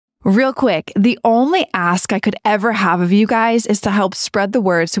Real quick, the only ask I could ever have of you guys is to help spread the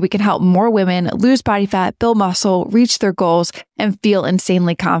word so we can help more women lose body fat, build muscle, reach their goals, and feel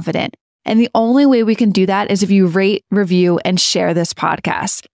insanely confident. And the only way we can do that is if you rate, review, and share this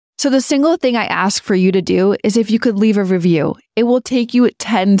podcast. So the single thing I ask for you to do is if you could leave a review. It will take you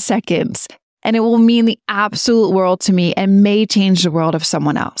 10 seconds. And it will mean the absolute world to me and may change the world of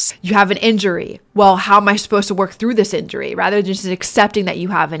someone else. You have an injury. Well, how am I supposed to work through this injury rather than just accepting that you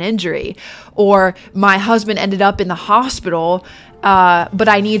have an injury? Or my husband ended up in the hospital, but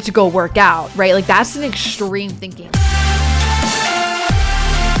I need to go work out, right? Like that's an extreme thinking.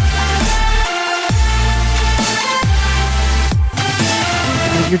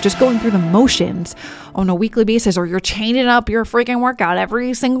 You're just going through the motions on a weekly basis, or you're changing up your freaking workout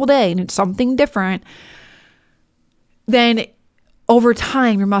every single day and it's something different, then over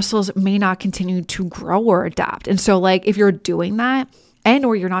time, your muscles may not continue to grow or adapt. And so like, if you're doing that and,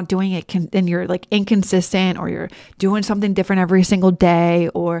 or you're not doing it and you're like inconsistent, or you're doing something different every single day,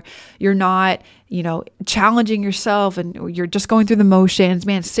 or you're not, challenging yourself and you're just going through the motions,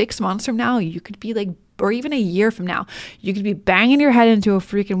 man, 6 months from now, you could be like, or even a year from now, you could be banging your head into a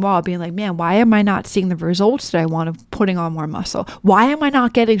freaking wall being like, man, why am I not seeing the results that I want of putting on more muscle? Why am I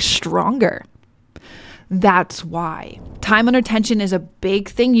not getting stronger? That's why. Time under tension is a big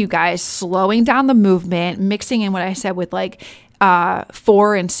thing, you guys. Slowing down the movement, mixing in what I said with like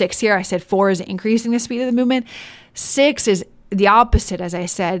 4 and 6 here. I said 4 is increasing the speed of the movement. 6 is the opposite, as I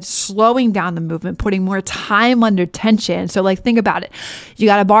said, slowing down the movement, putting more time under tension. So like, think about it. You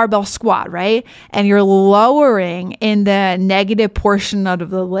got a barbell squat, right? And you're lowering in the negative portion of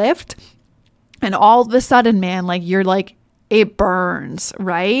the lift. And all of a sudden, man, like you're like, it burns,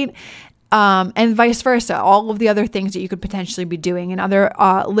 right? And vice versa, all of the other things that you could potentially be doing in other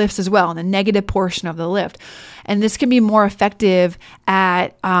lifts as well, in the negative portion of the lift. And this can be more effective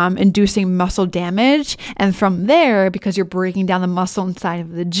at inducing muscle damage. And from there, because you're breaking down the muscle inside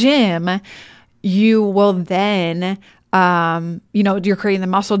of the gym, you will then, you're creating the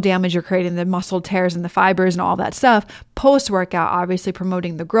muscle damage, you're creating the muscle tears and the fibers and all that stuff. Post-workout, obviously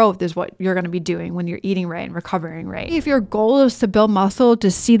promoting the growth is what you're going to be doing when you're eating right and recovering right. If your goal is to build muscle,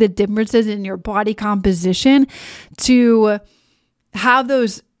 to see the differences in your body composition, to have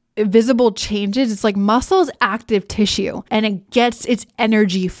those visible changes, it's like muscle is active tissue and it gets its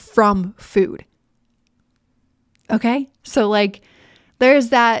energy from food. Okay? So like there's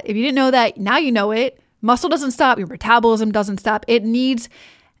that. If you didn't know that, now you know it. Muscle doesn't stop. Your metabolism doesn't stop. It needs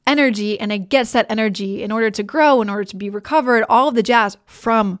energy, and it gets that energy in order to grow, in order to be recovered, all of the jazz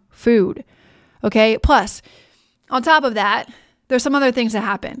from food. Okay? Plus, on top of that, there's some other things that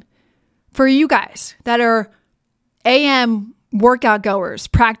happen. For you guys that are AM workout goers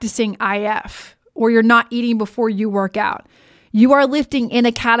practicing IF, or you're not eating before you work out, you are lifting in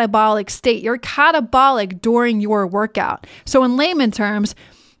a catabolic state. You're catabolic during your workout. So in layman terms,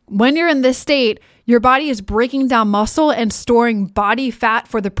 when you're in this state, your body is breaking down muscle and storing body fat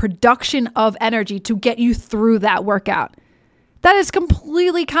for the production of energy to get you through that workout. That is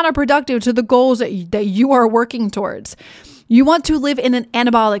completely counterproductive to the goals that you are working towards. You want to live in an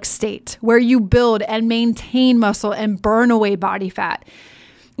anabolic state where you build and maintain muscle and burn away body fat.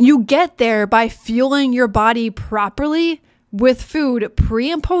 You get there by fueling your body properly with food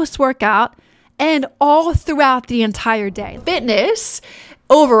pre and post workout and all throughout the entire day. Fitness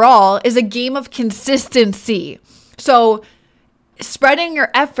overall is a game of consistency. So spreading your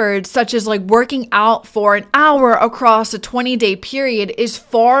efforts, such as like working out for an hour across a 20-day period, is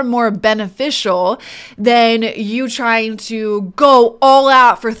far more beneficial than you trying to go all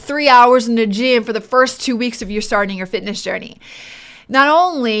out for 3 hours in the gym for the first 2 weeks of you starting your fitness journey. Not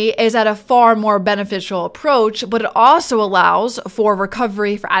only is that a far more beneficial approach, but it also allows for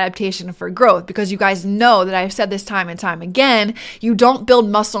recovery, for adaptation, for growth. Because you guys know that I've said this time and time again, you don't build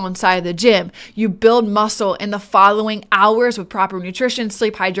muscle inside the gym. You build muscle in the following hours with proper nutrition,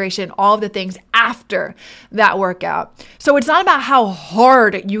 sleep, hydration, all of the things after that workout. So it's not about how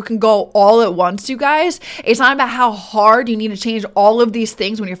hard you can go all at once, you guys. It's not about how hard you need to change all of these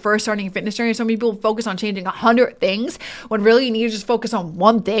things when you're first starting a fitness journey. So many people focus on changing 100 things when really you need to just focus on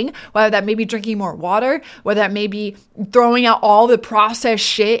one thing, whether that may be drinking more water, whether that may be throwing out all the processed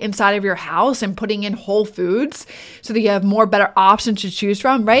shit inside of your house and putting in whole foods so that you have more better options to choose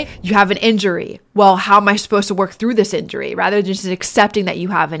from, right? You have an injury. Well, how am I supposed to work through this injury rather than just accepting that you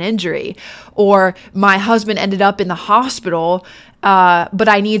have an injury? Or my husband ended up in the hospital, but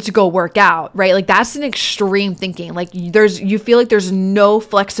I need to go work out, right? Like that's an extreme thinking. Like you feel like there's no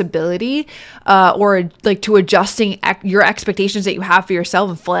flexibility or like to adjusting your expectations that you have for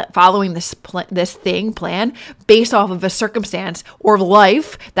yourself and following this plan based off of a circumstance or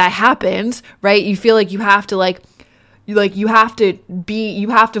life that happens, right? You feel like you have to you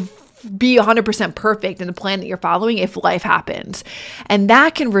have to be 100% perfect in the plan that you're following if life happens. And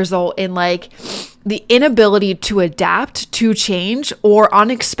that can result in like the inability to adapt to change or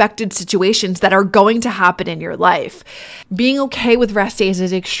unexpected situations that are going to happen in your life. Being okay with rest days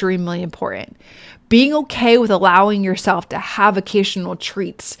is extremely important. Being okay with allowing yourself to have occasional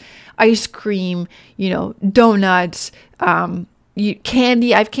treats, ice cream, donuts,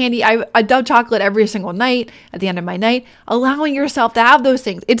 candy. I have candy. I have chocolate every single night at the end of my night. Allowing yourself to have those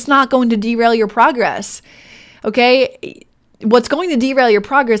things. It's not going to derail your progress. Okay? What's going to derail your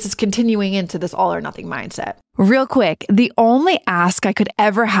progress is continuing into this all or nothing mindset. Real quick, the only ask I could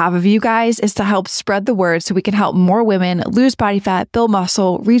ever have of you guys is to help spread the word so we can help more women lose body fat, build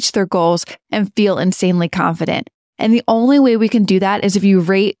muscle, reach their goals, and feel insanely confident. And the only way we can do that is if you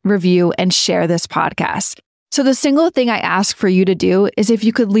rate, review, and share this podcast. So the single thing I ask for you to do is if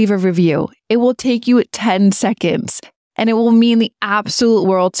you could leave a review. It will take you 10 seconds and it will mean the absolute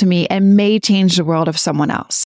world to me and may change the world of someone else.